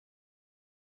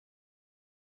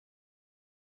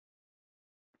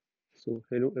So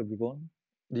hello everyone,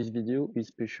 this video is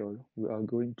special. We are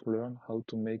going to learn how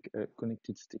to make a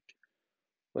connected stick.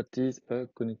 What is a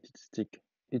connected stick?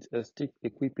 It's a stick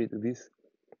equipped with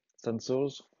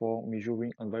sensors for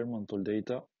measuring environmental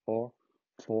data or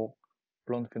for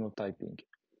plant phenotyping.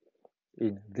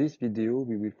 In this video,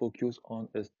 we will focus on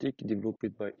a stick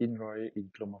developed by INRAE in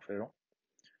Clermont-Ferrand.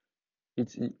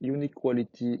 Its unique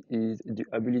quality is the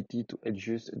ability to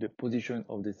adjust the position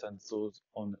of the sensors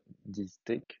on the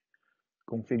stick,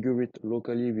 configure it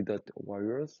locally without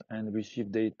wires, and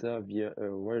receive data via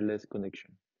a wireless connection.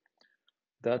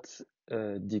 That's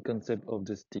the concept of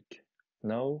the stick.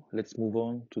 Now let's move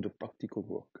on to the practical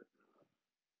work.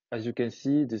 As you can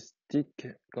see, the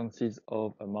stick consists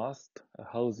of a mast, a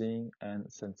housing, and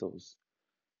sensors.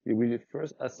 We will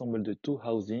first assemble the two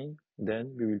housings,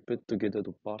 then we will put together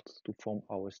the parts to form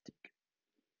our stick.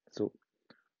 So,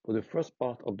 for the first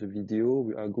part of the video,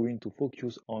 we are going to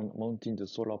focus on mounting the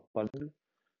solar panel,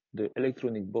 the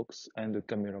electronic box, and the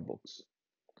camera box.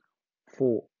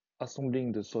 For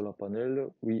assembling the solar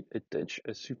panel, we attach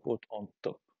a support on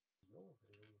top.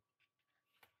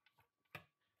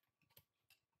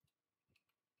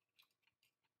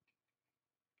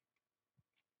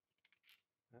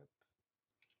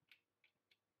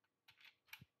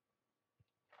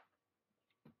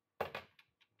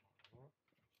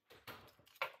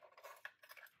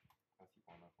 Ainsi,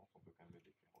 pour en avance, on peut quand même le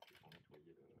défaire ensuite pour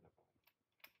nettoyer l'appareil.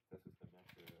 Ça, ce serait bien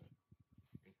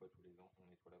qu'une fois tous les ans, on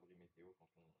nettoie l'abri météo quand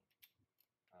on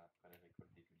après la récolte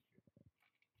des cultures.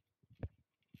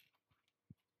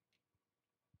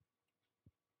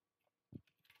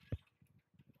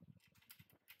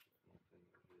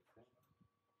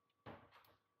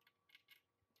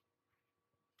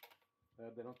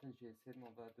 L'antenne GSM,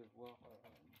 on va devoir.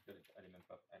 Elle est même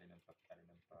pas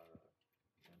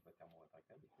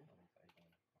thermo-rétractable ici, donc ça, ils ont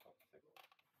encore plus ça.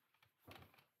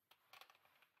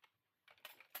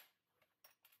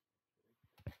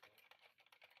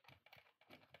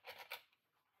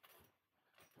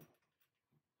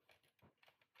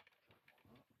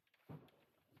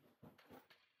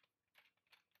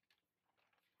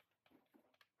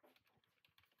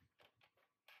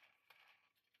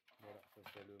 Voilà, ça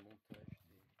c'est le montage des.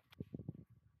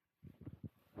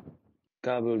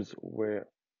 Cables were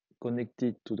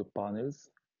connected to the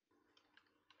panels.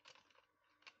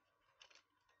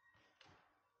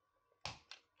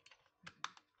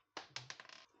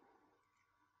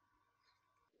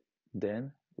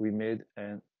 Then we made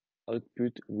an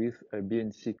output with a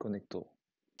BNC connector.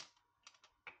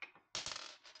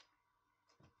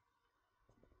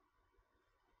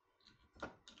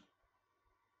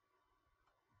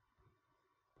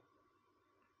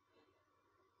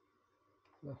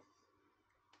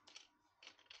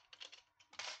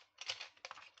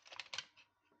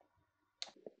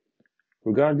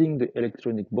 Regarding the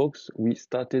electronic box, we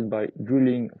started by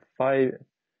drilling 5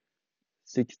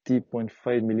 60.5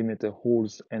 mm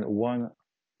holes and 1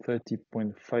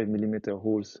 30.5 mm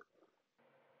holes.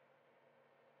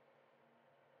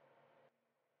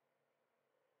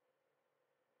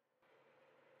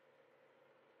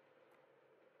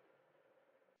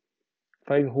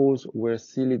 Five holes were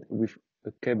sealed with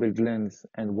a cable lens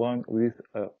and one with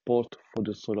a port for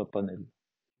the solar panel.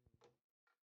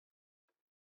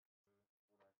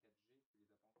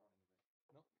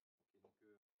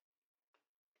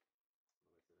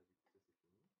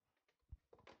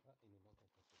 Ah, il nous manque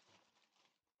encore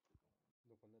ça.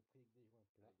 Donc on a pris avec des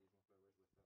joints plats.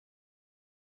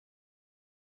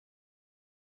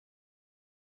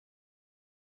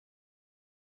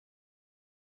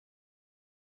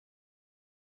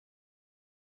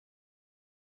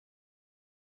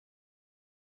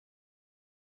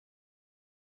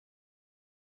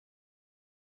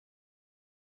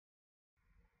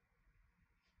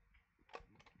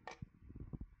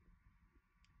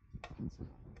 Le trou il est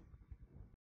mal percé.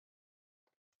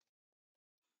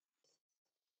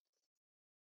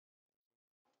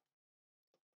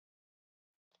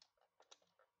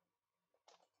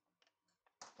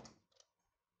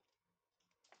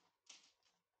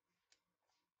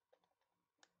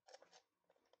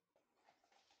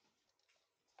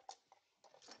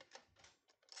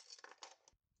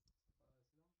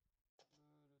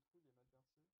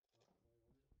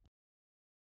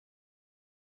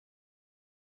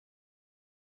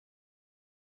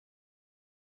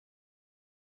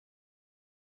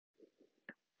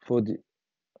 For the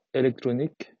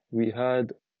electronic, we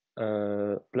had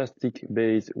a plastic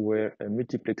base where a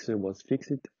multiplexer was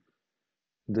fixed.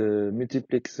 The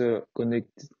multiplexer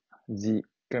connects the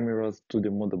cameras to the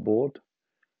motherboard.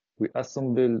 We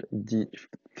assembled the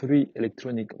three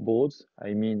electronic boards,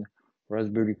 I mean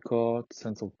Raspberry card,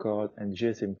 sensor card, and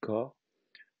GSM card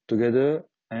together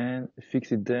and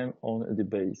fixed them on the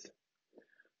base.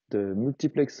 The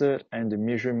multiplexer and the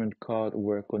measurement card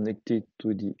were connected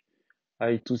to the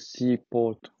I2C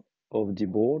port of the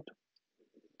board.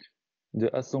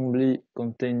 The assembly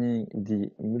containing the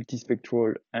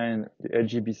multispectral and the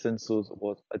RGB sensors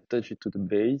was attached to the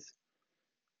base.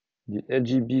 The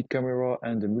RGB camera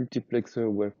and the multiplexer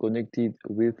were connected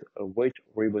with a white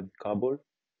ribbon cable.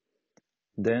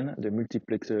 Then the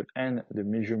multiplexer and the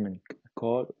measurement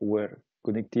card were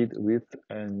connected with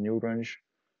an orange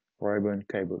ribbon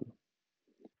cable.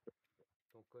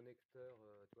 Ton connecteur,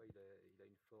 toi, il a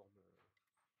une forme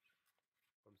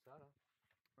comme ça, là.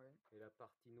 Ouais. Et la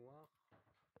partie noire,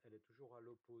 elle est toujours à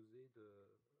l'opposé du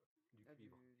Ah,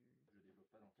 cuivre. Je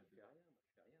développe pas dans le cadre Je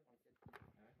fais rien,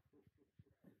 moi, je fais rien dans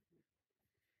le cadre.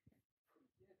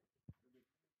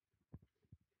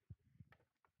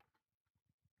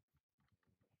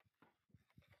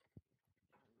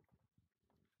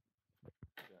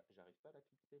 Ah ouais. J'arrive pas à la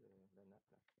clipser, la nappe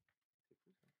là. C'est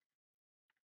fou ça.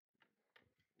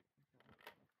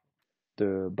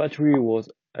 The battery was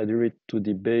adhered to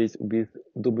the base with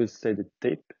double-sided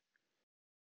tape.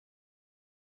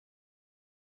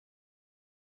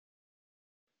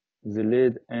 The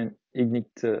lead and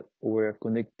igniter were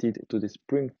connected to the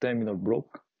spring terminal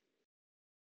block.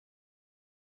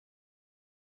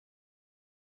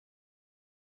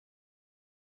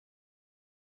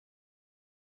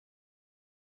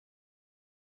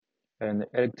 An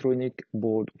electronic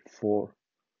board for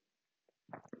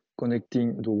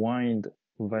connecting the wind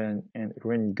vane and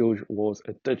rain gauge was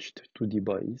attached to the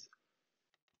base.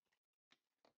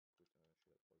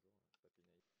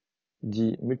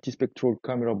 The multispectral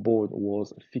camera board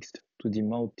was fixed to the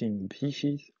mounting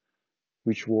pieces,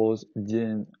 which was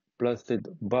then placed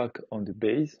back on the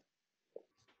base.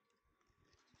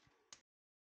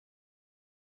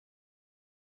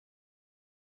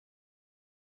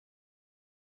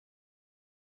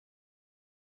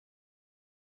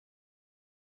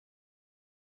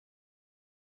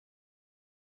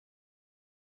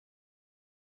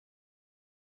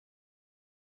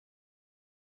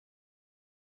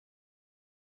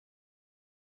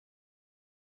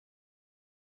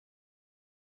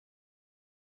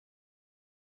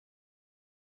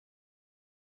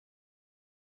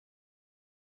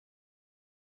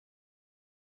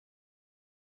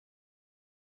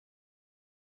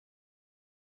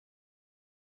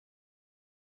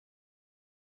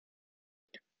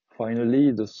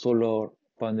 Finally, the solar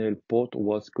panel port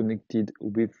was connected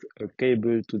with a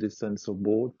cable to the sensor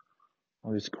board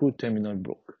on the screw terminal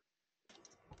block.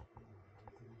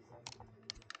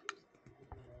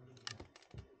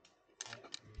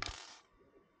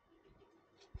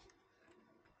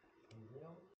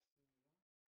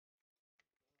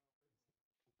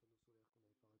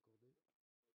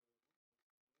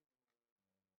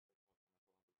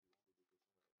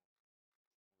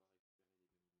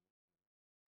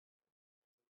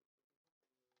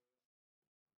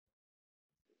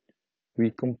 We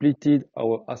completed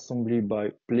our assembly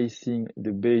by placing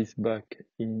the base back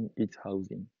in its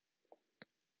housing.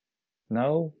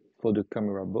 Now, for the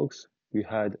camera box, we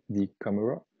had the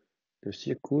camera, the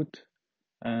circuit,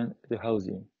 and the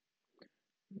housing.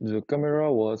 The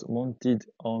camera was mounted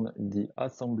on the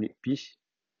assembly piece.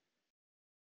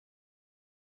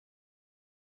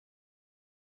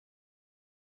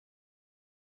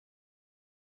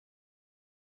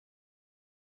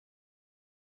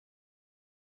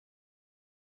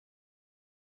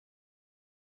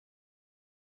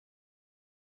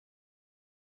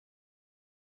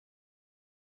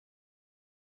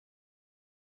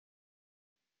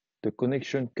 The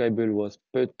connection cable was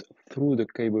put through the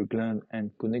cable gland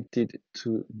and connected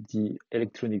to the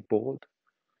electronic board.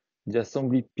 The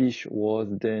assembly piece was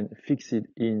then fixed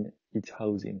in its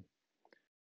housing.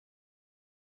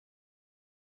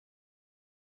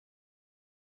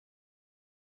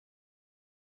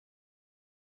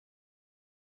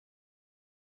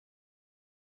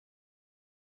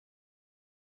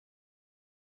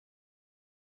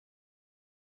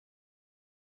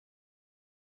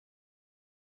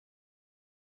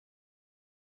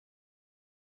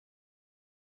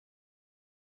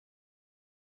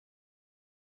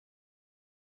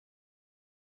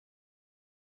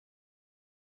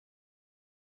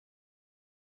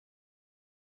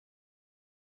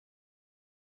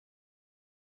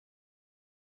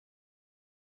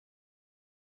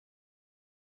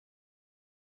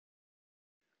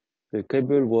 The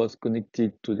cable was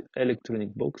connected to the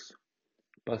electronic box,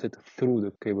 passed through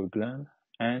the cable gland,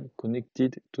 and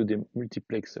connected to the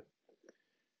multiplexer.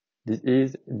 This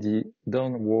is the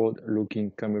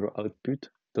downward-looking camera output.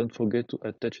 Don't forget to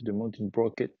attach the mounting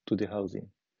bracket to the housing.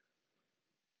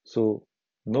 So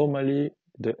normally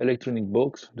the electronic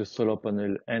box, the solar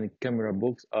panel and camera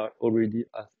box are already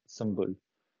assembled.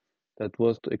 That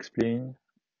was to explain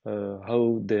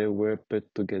how they were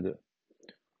put together.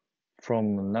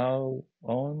 From now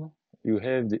on, you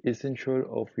have the essential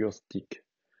of your stick.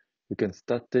 You can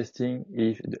start testing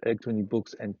if the electronic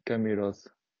box and cameras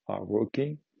are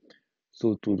working.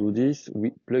 So to do this,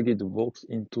 we plug the box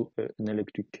into an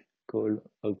electrical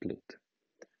outlet.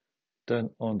 Turn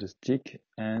on the stick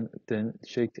and then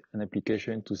check an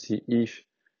application to see if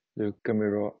the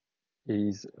camera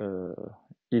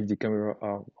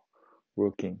are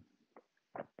working.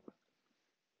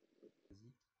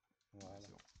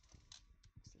 Voilà.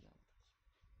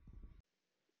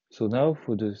 So now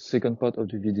for the second part of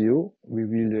the video, we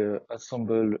will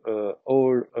assemble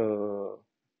all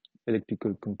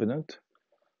electrical components.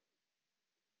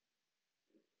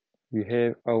 We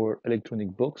have our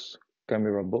electronic box,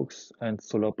 camera box, and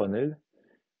solar panel.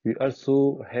 We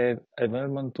also have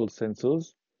environmental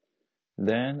sensors.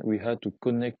 Then we had to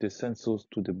connect the sensors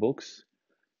to the box.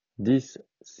 This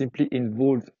simply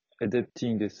involves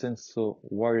adapting the sensor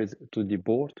wires to the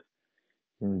board.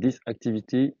 In this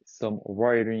activity, some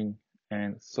wiring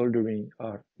and soldering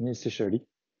are necessary.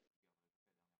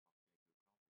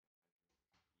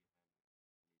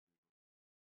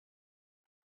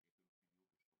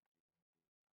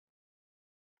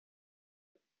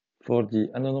 For the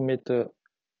anemometer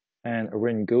and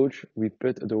rain gauge, we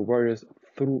put the wires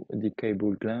through the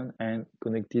cable gland and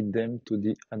connected them to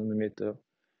the anemometer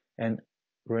and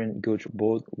rain gauge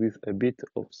board with a bit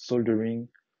of soldering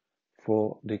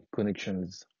for the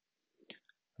connections.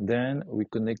 Then we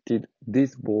connected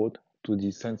this board to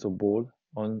the sensor board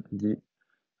on the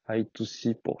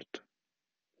I2C port.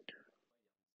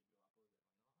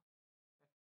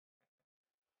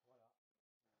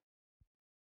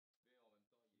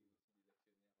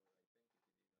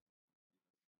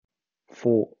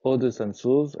 For other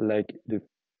sensors, like the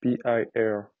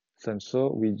PIR sensor,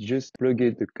 we just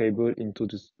plugged the cable into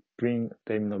the spring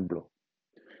terminal block.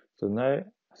 So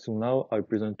now I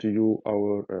present to you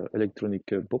our electronic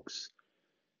box.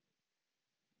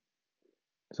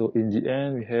 So in the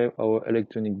end, we have our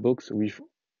electronic box with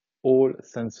all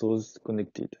sensors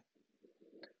connected.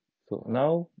 So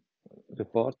now the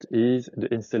part is the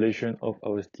installation of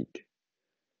our stick.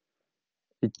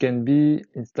 It can be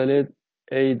installed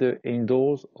either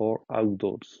indoors or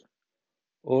outdoors.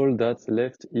 All that's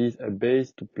left is a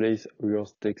base to place your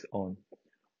sticks on.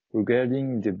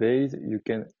 Regarding the base, you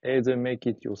can either make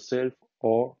it yourself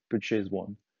or purchase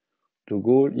one. The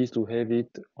goal is to have it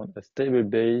on a stable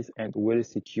base and well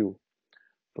secure.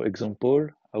 For example,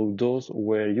 outdoors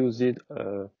where used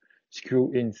a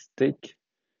screw-in stick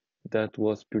that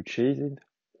was purchased.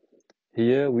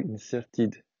 Here we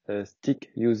inserted a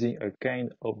stick using a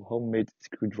kind of homemade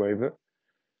screwdriver.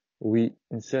 We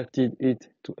inserted it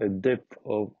to a depth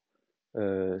of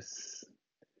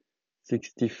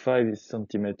 65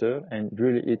 centimeters and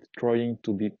drilled it trying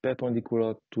to be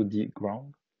perpendicular to the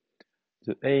ground.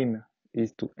 The aim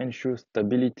is to ensure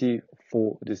stability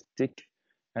for the stick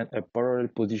and a parallel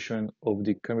position of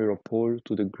the camera pole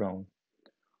to the ground.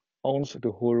 Once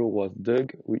the hole was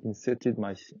dug, we inserted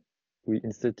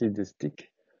the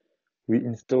stick. We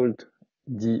installed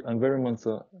the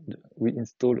environmental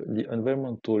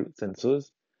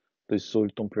sensors, the soil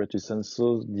temperature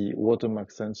sensors, the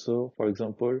watermark sensor, for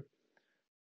example.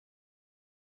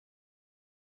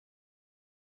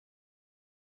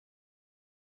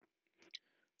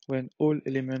 When all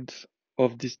elements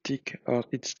of the stick are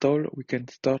installed, we can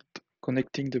start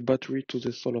connecting the battery to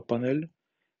the solar panel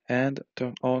and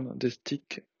turn on the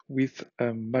stick with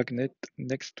a magnet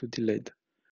next to the LED.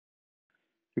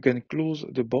 You can close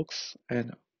the box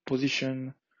and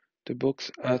position the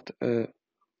box at a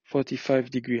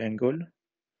 45-degree angle.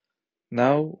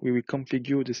 Now we will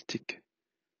configure the stick.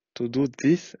 To do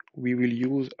this, we will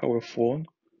use our phone.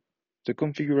 The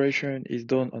configuration is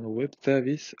done on a web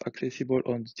service accessible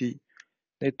on the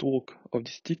network of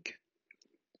the stick.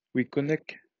 We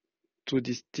connect to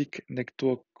the stick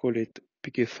network called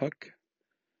PKFAC.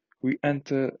 We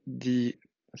enter the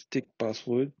stick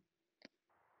password.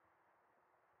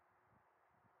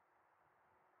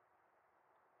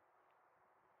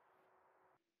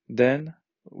 Then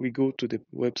we go to the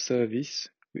web service.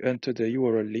 We enter the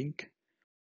URL link.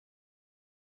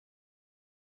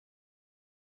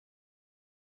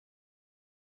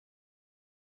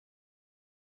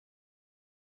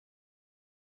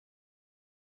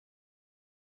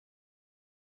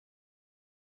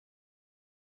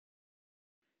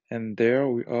 And there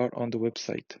we are on the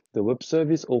website. The web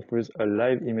service offers a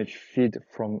live image feed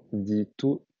from the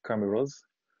two cameras,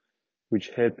 which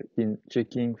help in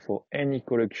checking for any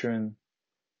connection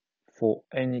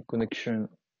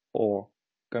or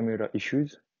camera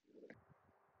issues.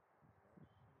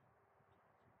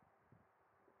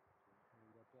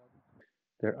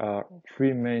 There are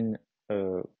three main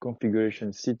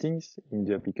configuration settings in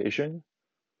the application.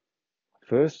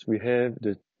 First, we have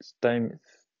the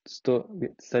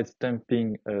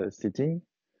timestamping setting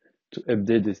to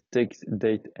update the text,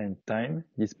 date, and time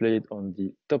displayed on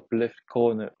the top left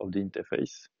corner of the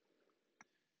interface.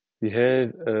 We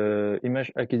have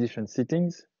image acquisition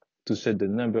settings to set the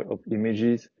number of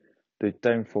images, the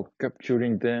time for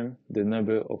capturing them, the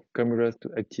number of cameras to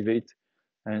activate,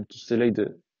 and to select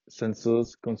the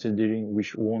sensors considering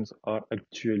which ones are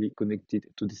actually connected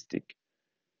to the stick.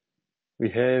 We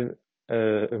have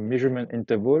a measurement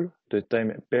interval, the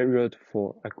time period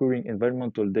for acquiring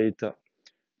environmental data,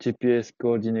 GPS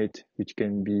coordinate, which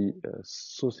can be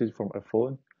sourced from a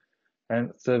phone,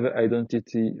 and server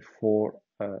identity for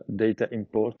data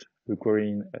import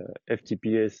requiring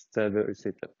FTPS server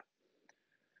setup.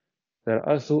 There are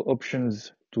also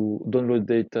options to download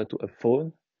data to a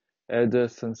phone, either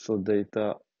sensor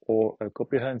data or a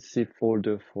comprehensive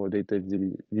folder for data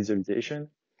visualization.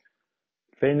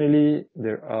 Finally,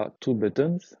 there are two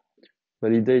buttons,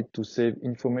 validate to save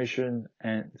information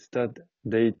and start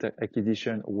data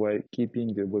acquisition while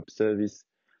keeping the web service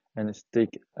and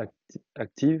stick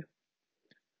active,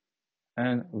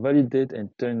 and validate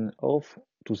and turn off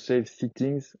to save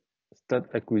settings, start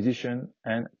acquisition,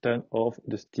 and turn off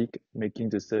the stick, making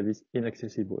the service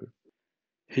inaccessible.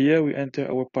 Here we enter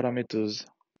our parameters.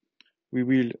 We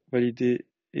will validate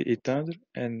éteindre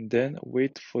and then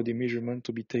wait for the measurement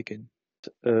to be taken.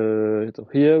 So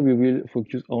here we will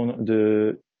focus on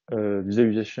the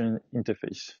visualization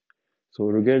interface. So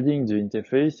regarding the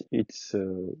interface, it's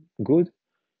good.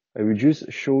 I will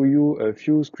just show you a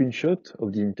few screenshots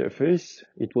of the interface.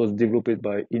 It was developed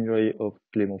by INRAE of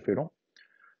Clermont-Ferrand.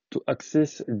 To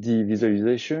access the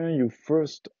visualization, you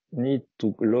first need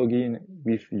to log in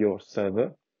with your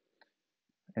server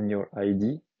and your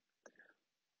ID.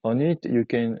 On it, you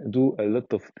can do a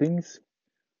lot of things.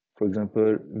 For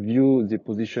example, view the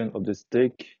position of the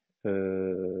stick,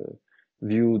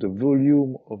 view the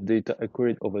volume of data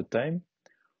acquired over time.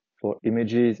 For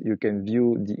images, you can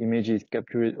view the images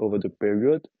captured over the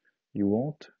period you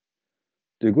want.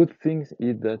 The good thing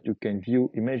is that you can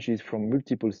view images from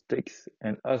multiple sticks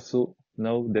and also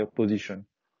know their position,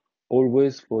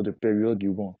 always for the period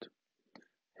you want.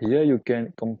 Here you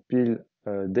can compile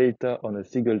data on a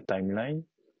single timeline.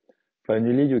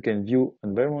 Finally, you can view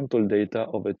environmental data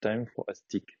over time for a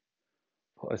stick.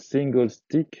 For a single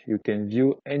stick, you can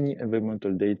view any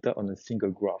environmental data on a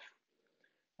single graph.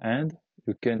 And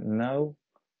you can know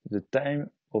the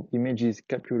time of images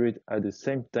captured at the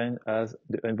same time as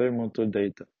the environmental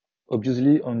data.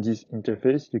 Obviously, on this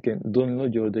interface, you can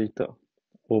download your data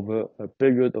over a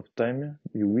period of time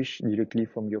you wish directly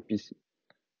from your PC.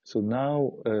 So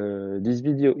now this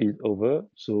video is over,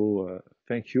 so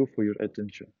thank you for your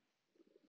attention.